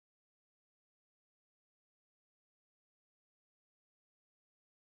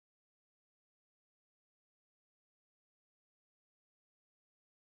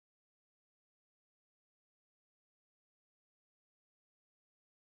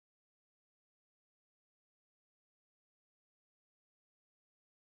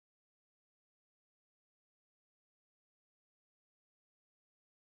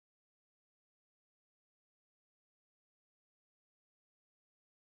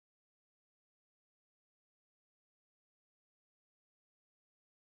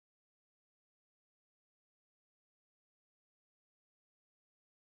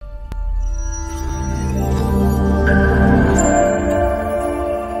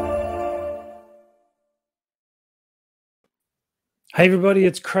Hey everybody,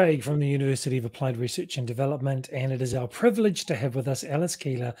 it's Craig from the University of Applied Research and Development, and it is our privilege to have with us Alice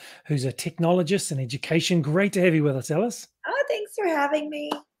Keeler, who's a technologist in education. Great to have you with us, Alice. Oh, thanks for having me.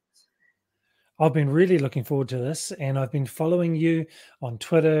 I've been really looking forward to this, and I've been following you on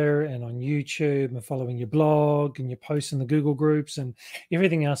Twitter and on YouTube, and following your blog and your posts in the Google groups and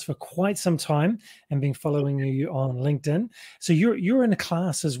everything else for quite some time, and been following you on LinkedIn. So you're in a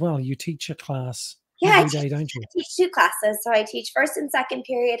class as well. You teach a class Yeah, every day, don't you? I teach two classes. So I teach first and second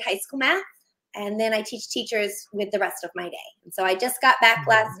period high school math, and then I teach teachers with the rest of my day. And so I just got back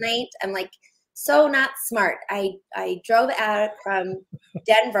last night. I'm like so not smart. I drove out from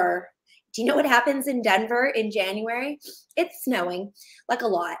Denver. Do you know what happens in Denver in January? It's snowing, like a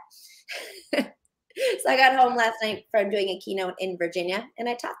lot. So I got home last night from doing a keynote in Virginia, and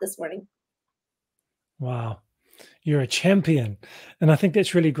I taught this morning. Wow. You're a champion, and I think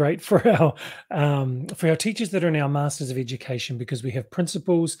that's really great for our teachers that are in our Masters of Education, because we have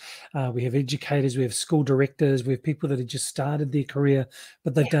principals, we have educators, we have school directors, we have people that have just started their career,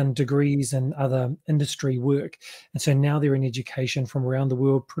 but they've done degrees and other industry work, and so now they're in education from around the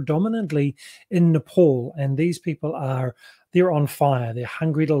world, predominantly in Nepal. And these people they're on fire, they're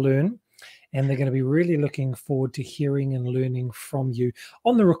hungry to learn. And they're going to be really looking forward to hearing and learning from you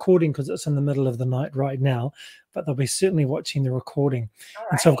on the recording, because it's in the middle of the night right now, but they'll be certainly watching the recording.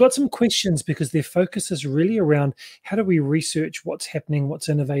 And so I've got some questions, because their focus is really around how do we research what's happening, what's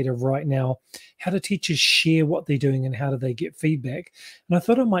innovative right now, how do teachers share what they're doing, and how do they get feedback? And I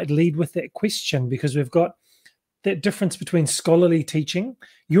thought I might lead with that question, because we've got that difference between scholarly teaching.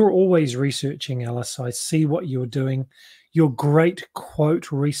 You're always researching, Alice. I see what you're doing. Your great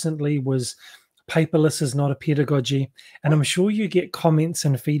quote recently was, "Paperless is not a pedagogy." And I'm sure you get comments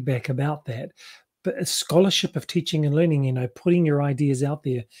and feedback about that. But a scholarship of teaching and learning, putting your ideas out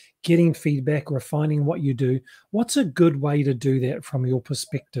there, getting feedback, refining what you do. What's a good way to do that from your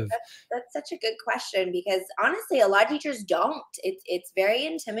perspective? That's such a good question, because honestly, a lot of teachers don't. It's very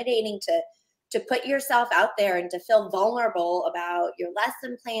intimidating to put yourself out there and to feel vulnerable about your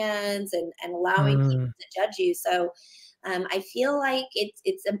lesson plans and allowing people to judge you. So I feel like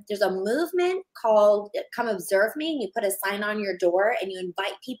there's a movement called Come Observe Me. You put a sign on your door and you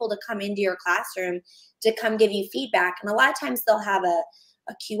invite people to come into your classroom to come give you feedback. And a lot of times they'll have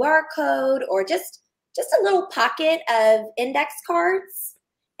a QR code or just a little pocket of index cards.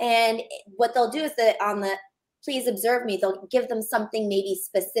 And what they'll do is that on the please observe me, they'll give them something maybe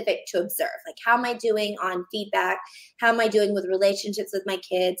specific to observe. Like, how am I doing on feedback? How am I doing with relationships with my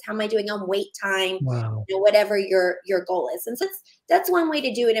kids? How am I doing on wait time? Wow. Whatever your goal is. And so that's one way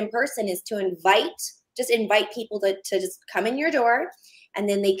to do it in person, is to invite people to just come in your door, and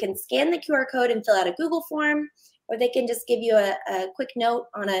then they can scan the QR code and fill out a Google form, or they can just give you a quick note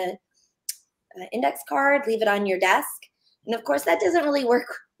on a index card, leave it on your desk. And of course, that doesn't really work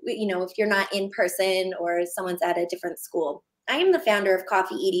if you're not in person or someone's at a different school. I am the founder of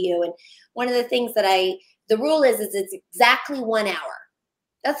Coffee EDU, and one of the things that the rule is it's exactly 1 hour.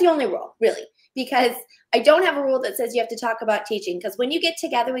 That's the only rule, really, because I don't have a rule that says you have to talk about teaching, because when you get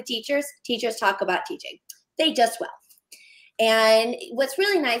together with teachers talk about teaching. They just will. And what's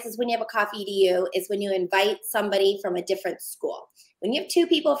really nice is when you have a Coffee EDU is when you invite somebody from a different school. When you have two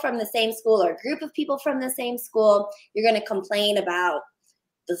people from the same school or a group of people from the same school, you're going to complain about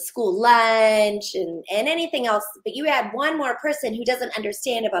the school lunch and anything else, but you add one more person who doesn't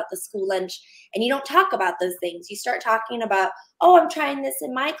understand about the school lunch, and you don't talk about those things. You start talking about, oh, I'm trying this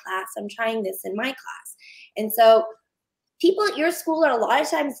in my class. I'm trying this in my class. And so people at your school are a lot of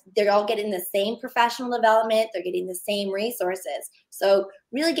times, they're all getting the same professional development. They're getting the same resources. So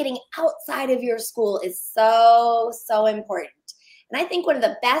really getting outside of your school is so, so important. And I think one of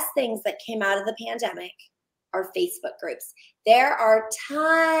the best things that came out of the pandemic are Facebook groups. There are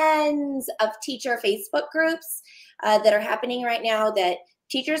tons of teacher Facebook groups that are happening right now that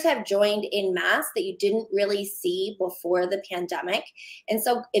teachers have joined in mass that you didn't really see before the pandemic. And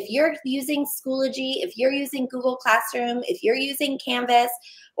so if you're using Schoology, if you're using Google Classroom, if you're using Canvas,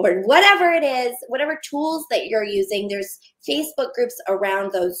 or whatever it is, whatever tools that you're using, there's Facebook groups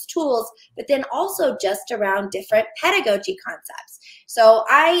around those tools, but then also just around different pedagogy concepts. So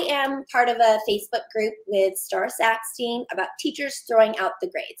I am part of a Facebook group with Star Saxton about teachers throwing out the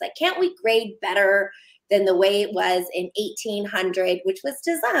grades. Like, can't we grade better than the way it was in 1800, which was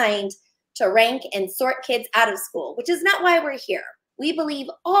designed to rank and sort kids out of school, which is not why we're here. We believe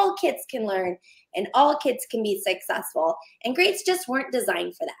all kids can learn and all kids can be successful, and grades just weren't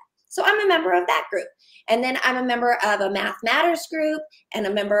designed for that. So I'm a member of that group. And then I'm a member of a Math Matters group, and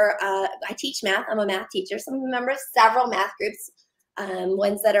I teach math. I'm a math teacher, so I'm a member of several math groups.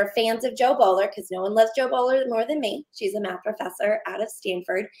 ones that are fans of Jo Boaler, because no one loves Jo Boaler more than me. She's a math professor out of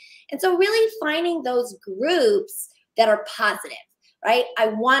Stanford. And so really finding those groups that are positive, right? I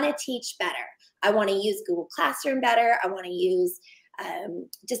want to teach better. I want to use Google Classroom better. I want to use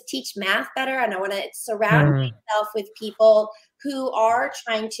just teach math better. And I want to surround myself with people who are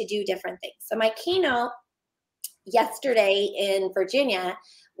trying to do different things. So my keynote yesterday in Virginia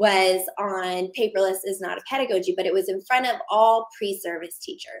was on paperless is not a pedagogy, but it was in front of all pre-service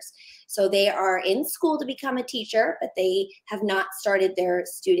teachers. So they are in school to become a teacher, but they have not started their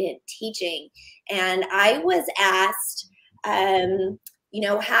student teaching. And I was asked, you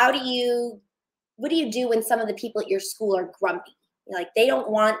know, what do you do when some of the people at your school are grumpy? Like they don't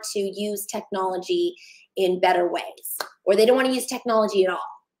want to use technology in better ways, or they don't want to use technology at all.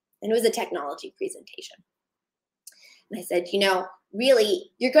 And it was a technology presentation. And I said, you know,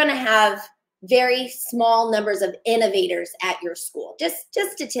 really, you're going to have very small numbers of innovators at your school, just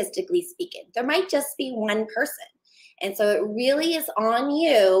statistically speaking. There might just be one person. And so it really is on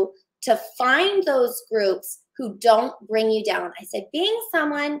you to find those groups who don't bring you down. I said, being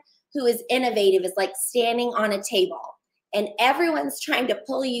someone who is innovative is like standing on a table and everyone's trying to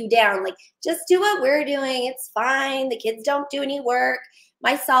pull you down. Like, just do what we're doing. It's fine. The kids don't do any work.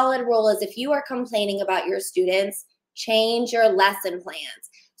 My solid rule is if you are complaining about your students, change your lesson plans.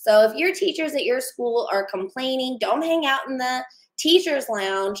 So if your teachers at your school are complaining, don't hang out in the teacher's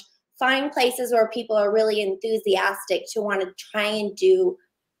lounge. Find places where people are really enthusiastic to want to try and do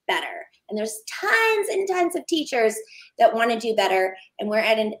better. And there's tons and tons of teachers that want to do better. And we're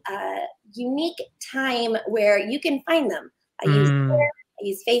at a unique time where you can find them. I use Twitter, I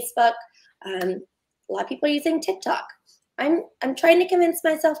use Facebook. A lot of people are using TikTok. I'm trying to convince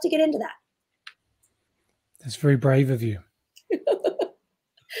myself to get into that. That's very brave of you.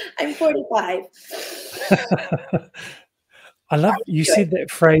 I'm 45. I love you said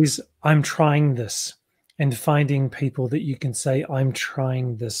that phrase, I'm trying this, and finding people that you can say, I'm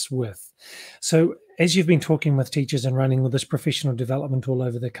trying this with. So as you've been talking with teachers and running all this professional development all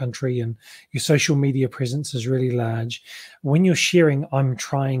over the country, and your social media presence is really large, when you're sharing, I'm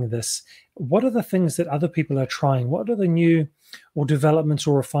trying this, what are the things that other people are trying? What are the new or developments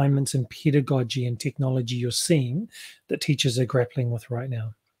or refinements in pedagogy and technology you're seeing that teachers are grappling with right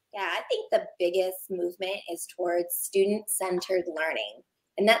now? Yeah, I think the biggest movement is towards student-centered learning.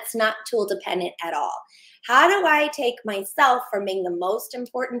 And that's not tool dependent at all. How do I take myself from being the most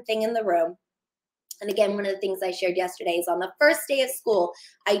important thing in the room? And again, one of the things I shared yesterday is on the first day of school,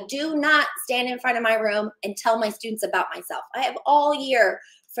 I do not stand in front of my room and tell my students about myself. I have all year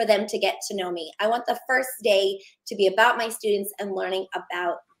for them to get to know me. I want the first day to be about my students and learning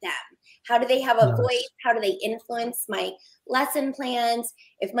about them. How do they have a voice? How do they influence my lesson plans?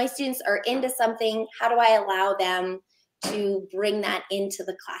 If my students are into something, how do I allow them to bring that into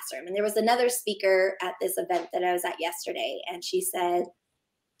the classroom? And there was another speaker at this event that I was at yesterday, and she said,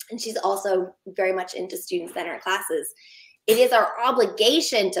 and she's also very much into student-centered classes, it is our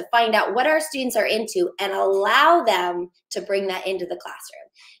obligation to find out what our students are into and allow them to bring that into the classroom.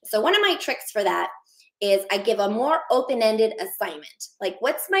 So one of my tricks for that is I give a more open-ended assignment. Like,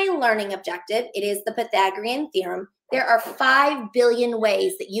 what's my learning objective? It is the Pythagorean theorem. There are 5 billion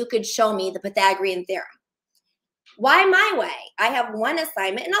ways that you could show me the Pythagorean theorem. Why my way? I have one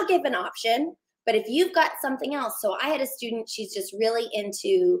assignment and I'll give an option, but if you've got something else. So I had a student, she's just really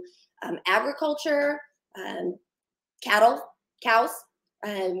into agriculture, cattle, cows,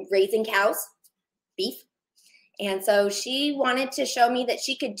 raising cows, beef. And so she wanted to show me that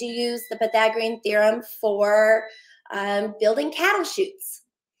she could use the Pythagorean theorem for building cattle chutes.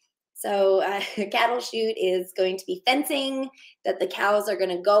 So a cattle chute is going to be fencing that the cows are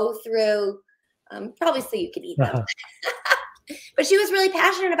going to go through, probably so you can eat them. But she was really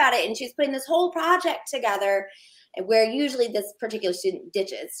passionate about it, and she was putting this whole project together where usually this particular student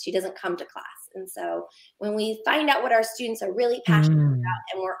ditches. She doesn't come to class. And so when we find out what our students are really passionate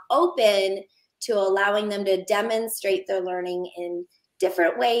about and we're open to allowing them to demonstrate their learning in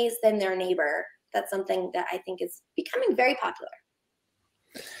different ways than their neighbor, that's something that I think is becoming very popular.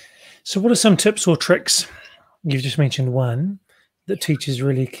 So what are some tips or tricks? You've just mentioned one that teachers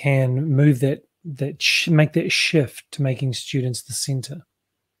really can move make that shift to making students the center.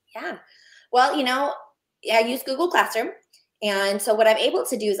 Yeah. Well, you know, I use Google Classroom. And so what I'm able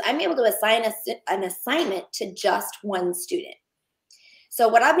to do is I'm able to assign an assignment to just one student. So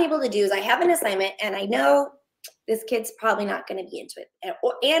what I'm able to do is I have an assignment and I know this kid's probably not going to be into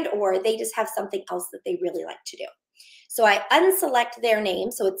it, or they just have something else that they really like to do. So I unselect their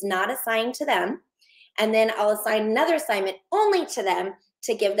name so it's not assigned to them. And then I'll assign another assignment only to them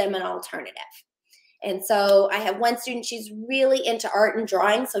to give them an alternative. And so I have one student, she's really into art and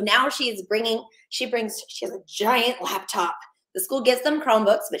drawing. So now she has a giant laptop. The school gives them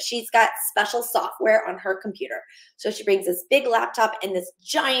Chromebooks, but she's got special software on her computer. So she brings this big laptop and this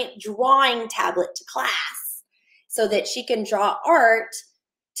giant drawing tablet to class so that she can draw art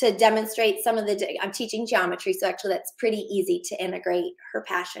to demonstrate some of I'm teaching geometry, so actually that's pretty easy to integrate her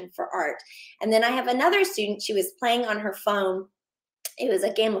passion for art. And then I have another student, she was playing on her phone. It was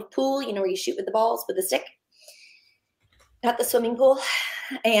a game of pool, where you shoot with the balls with a stick, not the swimming pool.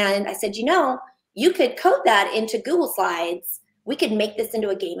 And I said, you could code that into Google Slides. We could make this into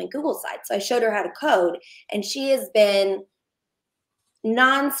a game in Google Slides. So I showed her how to code, and she has been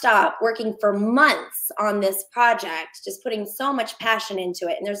nonstop working for months on this project, just putting so much passion into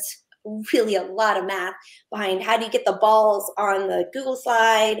it. And there's really a lot of math behind how do you get the balls on the Google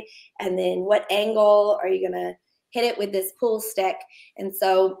slide, and then what angle are you going to hit it with this pool stick. And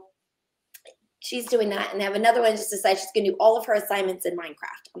so she's doing that. And I have another one just decided she's going to do all of her assignments in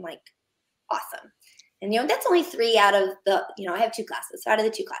Minecraft. I'm like, awesome. And, that's only 3 out of the, I have 2 classes. So out of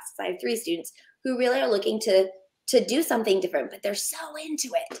the 2 classes, I have 3 students who really are looking to do something different, but they're so into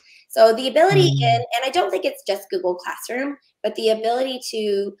it. So the ability and I don't think it's just Google Classroom, but the ability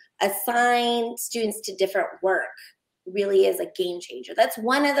to assign students to different work really is a game changer. That's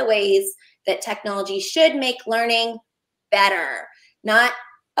one of the ways that technology should make learning better. Not,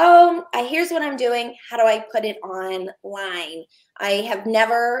 here's what I'm doing. How do I put it online? I have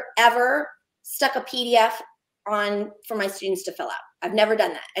never, ever stuck a PDF on for my students to fill out. I've never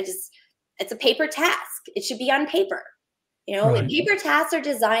done that. It's a paper task. It should be on paper. Right. Paper tasks are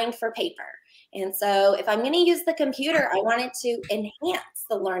designed for paper. And so if I'm going to use the computer, I want it to enhance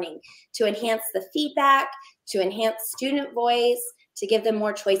the learning, to enhance the feedback, to enhance student voice, to give them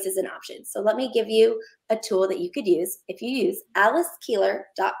more choices and options. So let me give you a tool that you could use if you use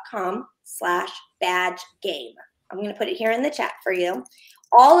alicekeeler.com/badgegame. I'm going to put it here in the chat for you.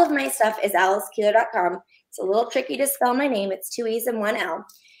 All of my stuff is alicekeeler.com. It's a little tricky to spell my name. It's 2 E's and 1 L.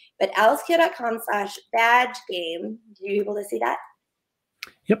 But alicekeeler.com/badgegame. Are you able to see that?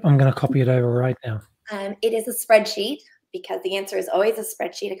 Yep, I'm going to copy it over right now. It is a spreadsheet because the answer is always a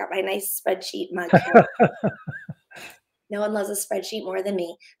spreadsheet. I got my nice spreadsheet mug. No one loves a spreadsheet more than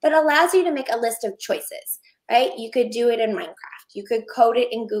me, but it allows you to make a list of choices, right? You could do it in Minecraft. You could code it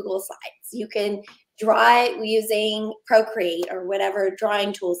in Google Slides. You can draw it using Procreate or whatever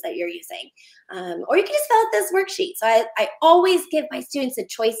drawing tools that you're using. Or you can just fill out this worksheet. So I always give my students a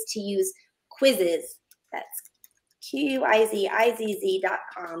choice to use quizzes. That's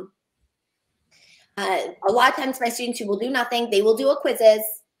quizizz.com. A lot of times my students who will do nothing, they will do a quizzes.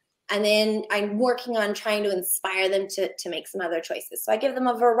 And then I'm working on trying to inspire them to make some other choices. So I give them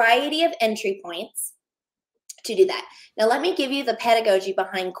a variety of entry points to do that. Now let me give you the pedagogy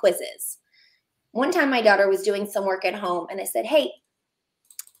behind quizzes. One time my daughter was doing some work at home and I said, hey,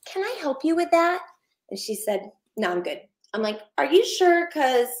 can I help you with that? And she said, no, I'm good. I'm like, are you sure?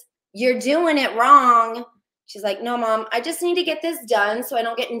 Because you're doing it wrong. She's like, no, Mom, I just need to get this done so I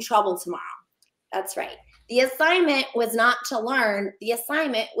don't get in trouble tomorrow. That's right. The assignment was not to learn. The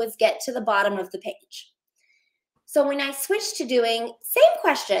assignment was get to the bottom of the page. So when I switched to doing same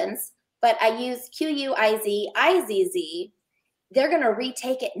questions, but I use QUIZIZZ, they're going to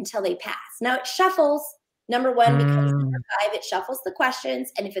retake it until they pass. Now it shuffles. Number 1 becomes number 5. It shuffles the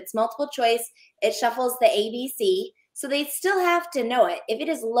questions. And if it's multiple choice, it shuffles the ABC. So they still have to know it. If it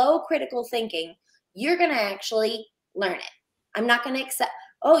is low critical thinking, you're going to actually learn it. I'm not going to accept,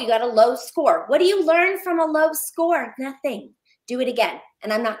 oh, you got a low score. What do you learn from a low score? Nothing. Do it again.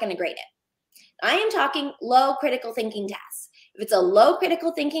 And I'm not going to grade it. I am talking low critical thinking tasks. If it's a low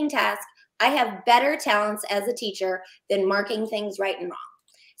critical thinking task, I have better talents as a teacher than marking things right and wrong.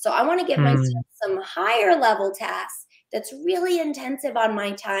 So I want to give my students some higher level tasks that's really intensive on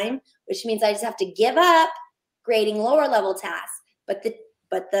my time, which means I just have to give up grading lower level tasks. But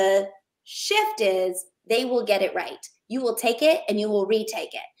the shift is they will get it right. You will take it and you will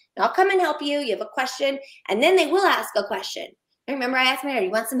retake it. And I'll come and help you. You have a question, and then they will ask a question. And remember, I asked Mary,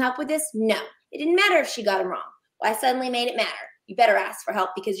 you want some help with this? No. It didn't matter if she got it wrong. Well, I suddenly made it matter. You better ask for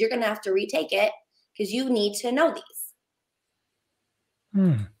help because you're going to have to retake it because you need to know these.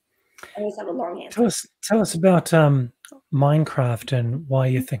 I always have a long answer. Tell us about Minecraft and why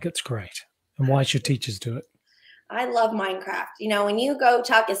you think it's great and why should teachers do it. I love Minecraft. You know, when you go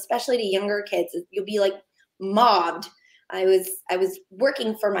talk, especially to younger kids, you'll be like mobbed. I was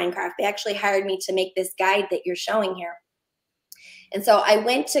working for Minecraft. They actually hired me to make this guide that you're showing here. And so I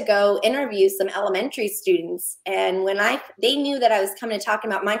went to go interview some elementary students. And when they knew that I was coming to talk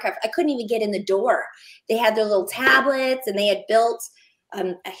about Minecraft, I couldn't even get in the door. They had their little tablets and they had built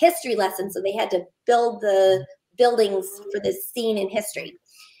a history lesson. So they had to build the buildings for this scene in history.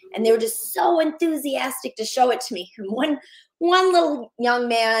 And they were just so enthusiastic to show it to me. And one little young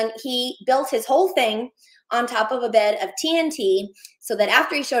man, he built his whole thing on top of a bed of TNT so that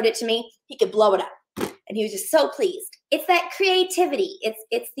after he showed it to me, he could blow it up. And he was just so pleased. It's that creativity.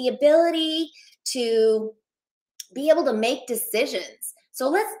 It's the ability to be able to make decisions. So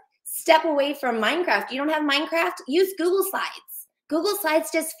let's step away from Minecraft. You don't have Minecraft? Use Google Slides. Google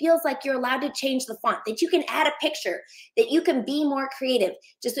Slides just feels like you're allowed to change the font, that you can add a picture, that you can be more creative.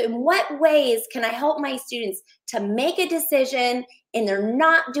 Just in what ways can I help my students to make a decision and they're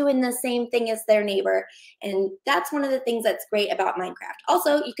not doing the same thing as their neighbor? And that's one of the things that's great about Minecraft.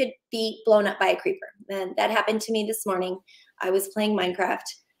 Also, you could be blown up by a creeper. And that happened to me this morning. I was playing Minecraft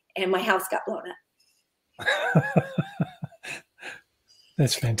and my house got blown up.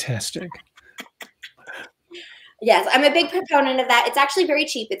 That's fantastic. Yes, I'm a big proponent of that. It's actually very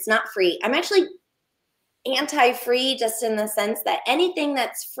cheap. It's not free. I'm actually anti-free just in the sense that anything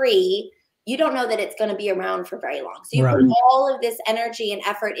that's free, you don't know that it's going to be around for very long. So you put all of this energy and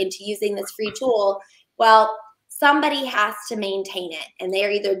effort into using this free tool. Well, somebody has to maintain it. And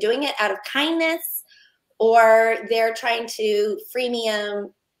they're either doing it out of kindness or they're trying to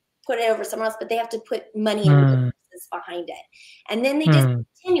freemium, put it over somewhere else, but they have to put money and behind it. And then they just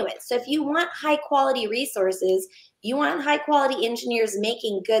continue it. So if you want high quality resources, you want high quality engineers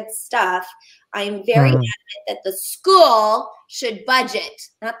making good stuff, I'm very adamant that the school should budget,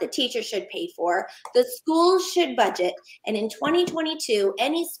 not the teacher should pay for. The school should budget. And in 2022,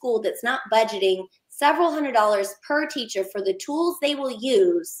 any school that's not budgeting several $100s per teacher for the tools they will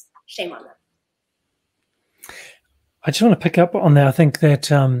use, shame on them. I just want to pick up on that. I think that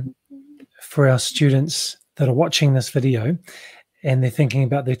for our students that are watching this video and they're thinking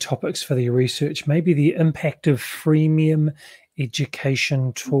about their topics for their research, maybe the impact of freemium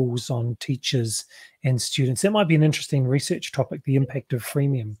education tools on teachers and students. That might be an interesting research topic, the impact of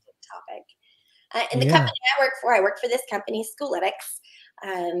freemium. In the company I work for this company, Schoolitics.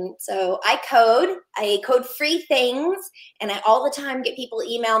 So I code free things, and I all the time get people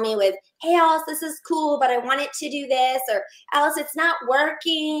email me with, hey, Alice, this is cool, but I want it to do this, or Alice, it's not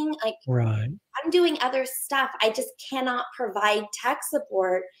working. Like, I'm doing other stuff. I just cannot provide tech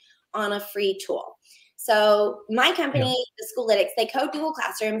support on a free tool. So my company, the Schoolitics, they code Google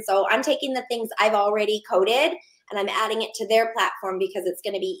Classroom. So I'm taking the things I've already coded and I'm adding it to their platform because it's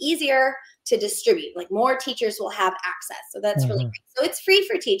going to be easier to distribute. Like more teachers will have access. So that's really great. So it's free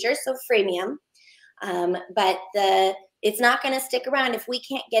for teachers, so freemium. But it's not going to stick around if we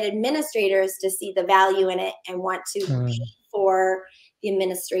can't get administrators to see the value in it and want to pay for the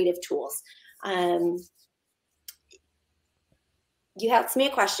administrative tools. You asked me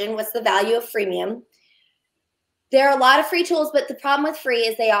a question, what's the value of freemium? There are a lot of free tools, but the problem with free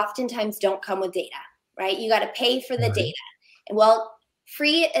is they oftentimes don't come with data, right? You got to pay for the data. And well,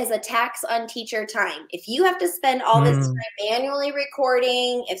 free is a tax on teacher time. If you have to spend all this time manually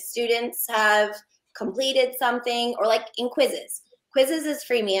recording, if students have completed something, or like in quizzes is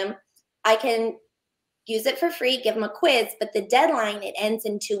freemium. I can use it for free, give them a quiz, but the deadline, it ends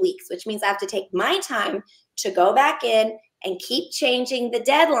in 2 weeks, which means I have to take my time to go back in and keep changing the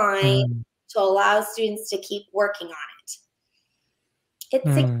deadline to allow students to keep working on it. It's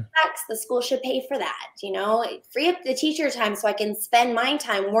 $60. The school should pay for that, you know, free up the teacher time so I can spend my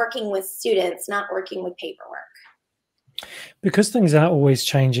time working with students, not working with paperwork. Because things are always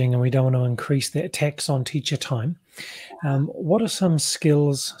changing and we don't want to increase that tax on teacher time, what are some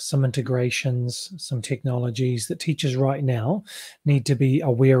skills, some integrations, some technologies that teachers right now need to be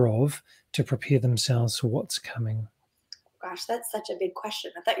aware of to prepare themselves for what's coming? Gosh, that's such a big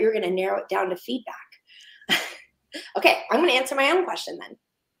question. I thought you were going to narrow it down to feedback. Okay, I'm going to answer my own question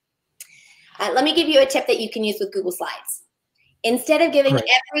then. Let me give you a tip that you can use with Google Slides. Instead of giving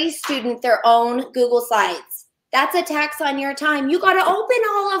every student their own Google Slides, that's a tax on your time. You got to open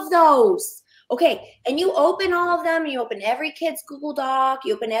all of those. Okay, and you open all of them. You open every kid's Google Doc.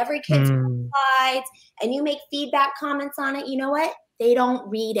 You open every kid's Google Slides, and you make feedback comments on it. You know what? They don't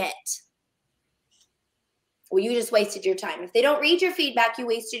read it. Well, you just wasted your time. If they don't read your feedback, you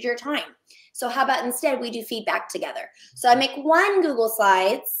wasted your time. So how about instead we do feedback together? So I make one Google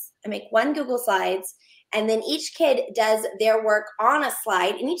Slides. And then each kid does their work on a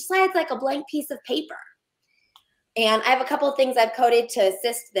slide, and each slide's like a blank piece of paper. And I have a couple of things I've coded to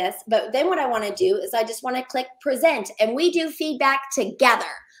assist this, but then what I want to do is I just want to click present, and we do feedback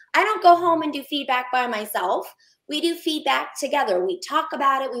together. I don't go home and do feedback by myself. We do feedback together. We talk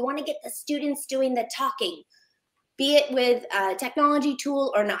about it. We want to get the students doing the talking, be it with a technology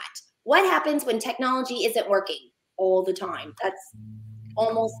tool or not. What happens when technology isn't working? All the time. That's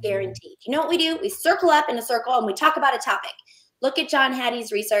almost guaranteed. You know what we do? We circle up in a circle and we talk about a topic. Look at John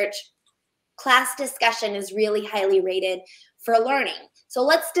Hattie's research. Class discussion is really highly rated for learning. So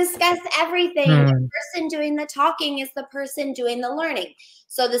let's discuss everything. The person doing the talking is the person doing the learning.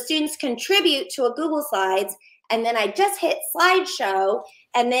 So the students contribute to a Google Slides, and then I just hit slideshow,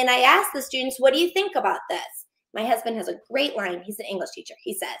 and then I ask the students, what do you think about this? My husband has a great line. He's an English teacher.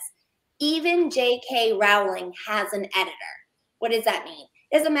 He says, even J.K. Rowling has an editor. What does that mean?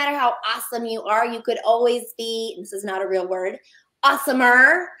 It doesn't matter how awesome you are. You could always be, this is not a real word,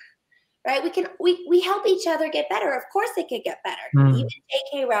 awesomer, right? We help each other get better. Of course it could get better. Even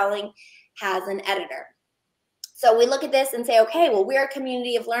J.K. Rowling has an editor. So we look at this and say, okay, well, we're a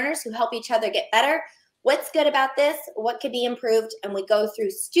community of learners who help each other get better. What's good about this? What could be improved? And we go through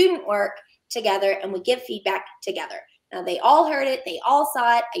student work together and we give feedback together. Now they all heard it. They all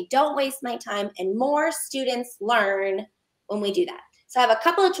saw it. I don't waste my time, and more students learn when we do that. So I have a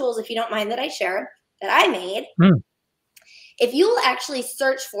couple of tools, if you don't mind, that I share that I made. If you'll actually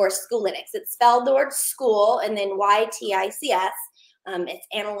search for Schoolitics, it's spelled the word school and then YTICS. It's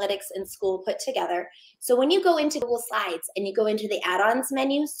analytics and school put together. So when you go into Google Slides and you go into the add-ons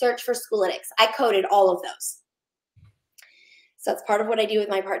menu, search for Schoolitics. I coded all of those. So that's part of what I do with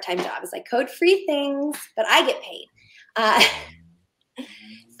my part-time job is I code free things, but I get paid.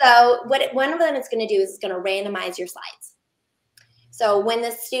 So what one of them is going to do is it's going to randomize your slides. So when the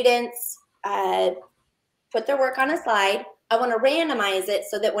students put their work on a slide, I want to randomize it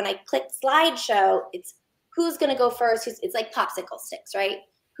so that when I click slideshow, it's who's going to go first. It's like popsicle sticks, right?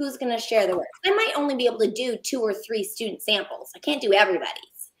 Who's going to share the work? I might only be able to do 2 or 3 student samples. I can't do everybody's.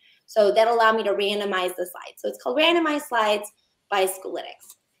 So that'll allow me to randomize the slides. So it's called Randomized Slides by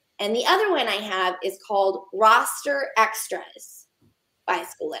Schoolitics. And the other one I have is called Roster Extras by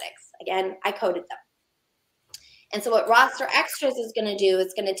Schoolitics. Again, I coded them. And so what Roster Extras is going to do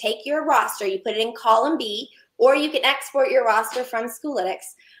is going to take your roster, you put it in column B, or you can export your roster from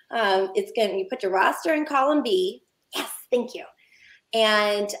Schoolitics. You put your roster in column B. Yes, thank you.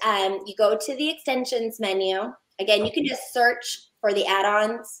 And you go to the extensions menu. Again, you can just search for the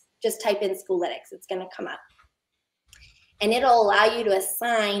add-ons. Just type in Schoolitics. It's going to come up. And it'll allow you to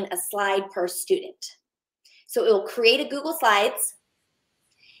assign a slide per student. So it will create a Google Slides.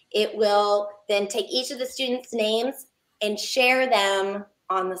 It will then take each of the students' names and share them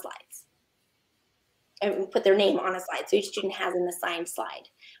on the slides. And put their name on a slide. So each student has an assigned slide.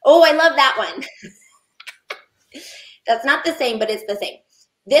 Oh, I love that one. That's not the same, but it's the same.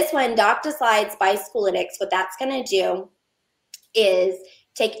 This one, Doc2Slides by Schoolitics, what that's going to do is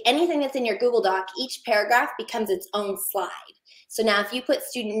take anything that's in your Google Doc, each paragraph becomes its own slide. So now if you put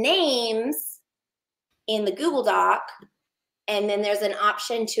student names in the Google Doc, and then there's an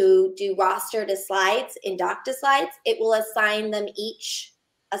option to do roster to slides in Doc2Slides, it will assign them each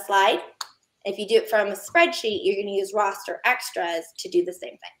a slide. If you do it from a spreadsheet, you're going to use roster extras to do the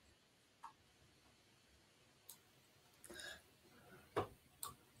same thing.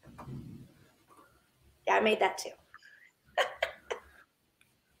 Yeah, I made that too.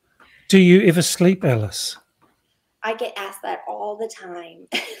 Do you ever sleep, Alice? I get asked that all the time.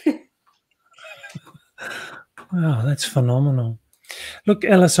 Wow, that's phenomenal. Look,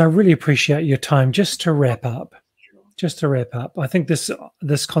 Alice, I really appreciate your time. Just to wrap up, I think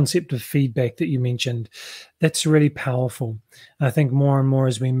this concept of feedback that you mentioned, that's really powerful. I think more and more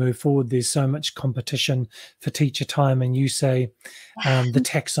as we move forward, there's so much competition for teacher time, and you say the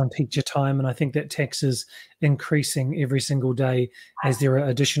tax on teacher time, and I think that tax is increasing every single day as there are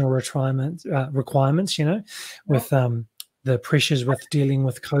additional requirements, with the pressures with dealing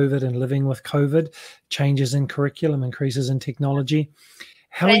with COVID and living with COVID, changes in curriculum, increases in technology.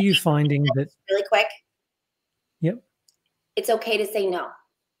 How are you finding that? Really quick. Yep. It's okay to say no.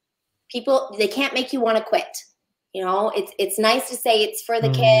 People, they can't make you want to quit. You know, it's nice to say it's for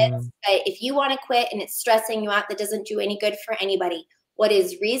the kids, but if you want to quit and it's stressing you out, that doesn't do any good for anybody. What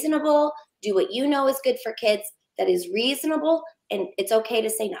is reasonable, do what you know is good for kids, that is reasonable, and it's okay to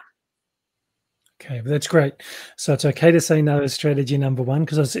say no. Okay, well, that's great. So it's okay to say no is strategy number one,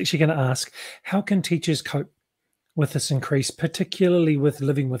 because I was actually going to ask, how can teachers cope with this increase, particularly with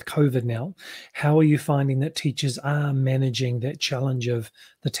living with COVID now? How are you finding that teachers are managing that challenge of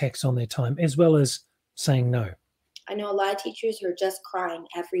the tax on their time, as well as saying no? I know a lot of teachers who are just crying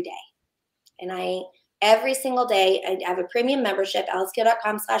every day. And every single day, I have a premium membership,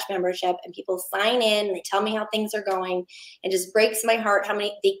 alicegill.com/membership, and people sign in and they tell me how things are going. It just breaks my heart how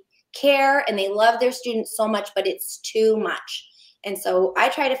many they care and they love their students so much, but it's too much. And so I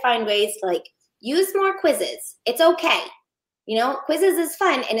try to find ways to use more quizzes. It's okay. You know, quizzes is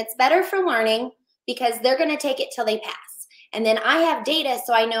fun and it's better for learning because they're going to take it till they pass. And then I have data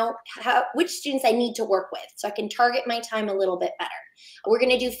so I know which students I need to work with, so I can target my time a little bit better. We're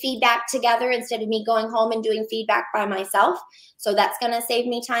going to do feedback together instead of me going home and doing feedback by myself. So that's going to save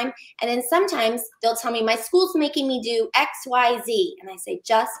me time. And then sometimes they'll tell me, my school's making me do X, Y, Z. And I say,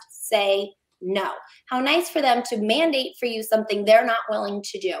 just say no. How nice for them to mandate for you something they're not willing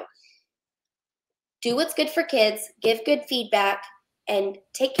to do. Do what's good for kids, give good feedback, and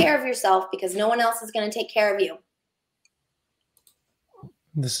take care of yourself, because no one else is going to take care of you.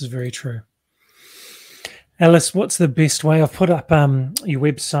 This is very true. Alice, what's the best way? I've put up your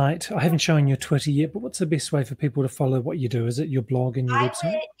website. I haven't shown your Twitter yet, but what's the best way for people to follow what you do? Is it your blog and your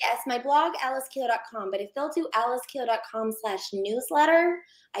website? Yes, my blog, AliceKeeler.com. But if they'll do AliceKeeler.com/newsletter,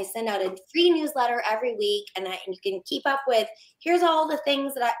 I send out a free newsletter every week, and you can keep up with, here's all the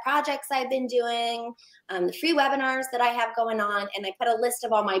things projects I've been doing, the free webinars that I have going on, and I put a list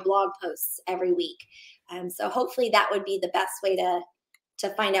of all my blog posts every week. So hopefully that would be the best way to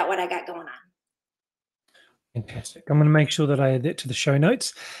find out what I got going on. Fantastic. I'm going to make sure that I add that to the show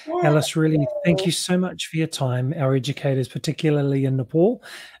notes. Yeah. Alice, really, thank you so much for your time. Our educators, particularly in Nepal,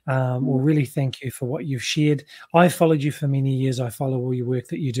 will really thank you for what you've shared. I followed you for many years. I follow all your work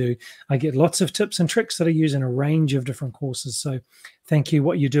that you do. I get lots of tips and tricks that I use in a range of different courses. So thank you.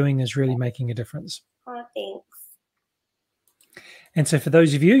 What you're doing is really making a difference. Oh, thanks. And so for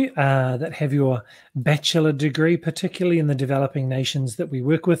those of you that have your bachelor degree, particularly in the developing nations that we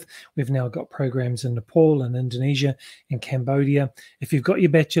work with, we've now got programs in Nepal and Indonesia and Cambodia. If you've got your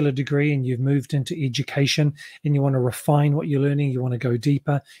bachelor degree and you've moved into education and you want to refine what you're learning, you want to go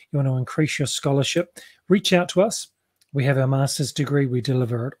deeper, you want to increase your scholarship, reach out to us. We have our master's degree. We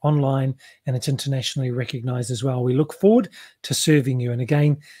deliver it online and it's internationally recognized as well. We look forward to serving you. And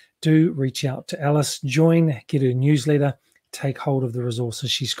again, do reach out to Alice, join, get her newsletter, take hold of the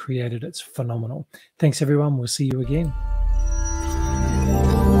resources she's created. It's phenomenal. Thanks, everyone. We'll see you again.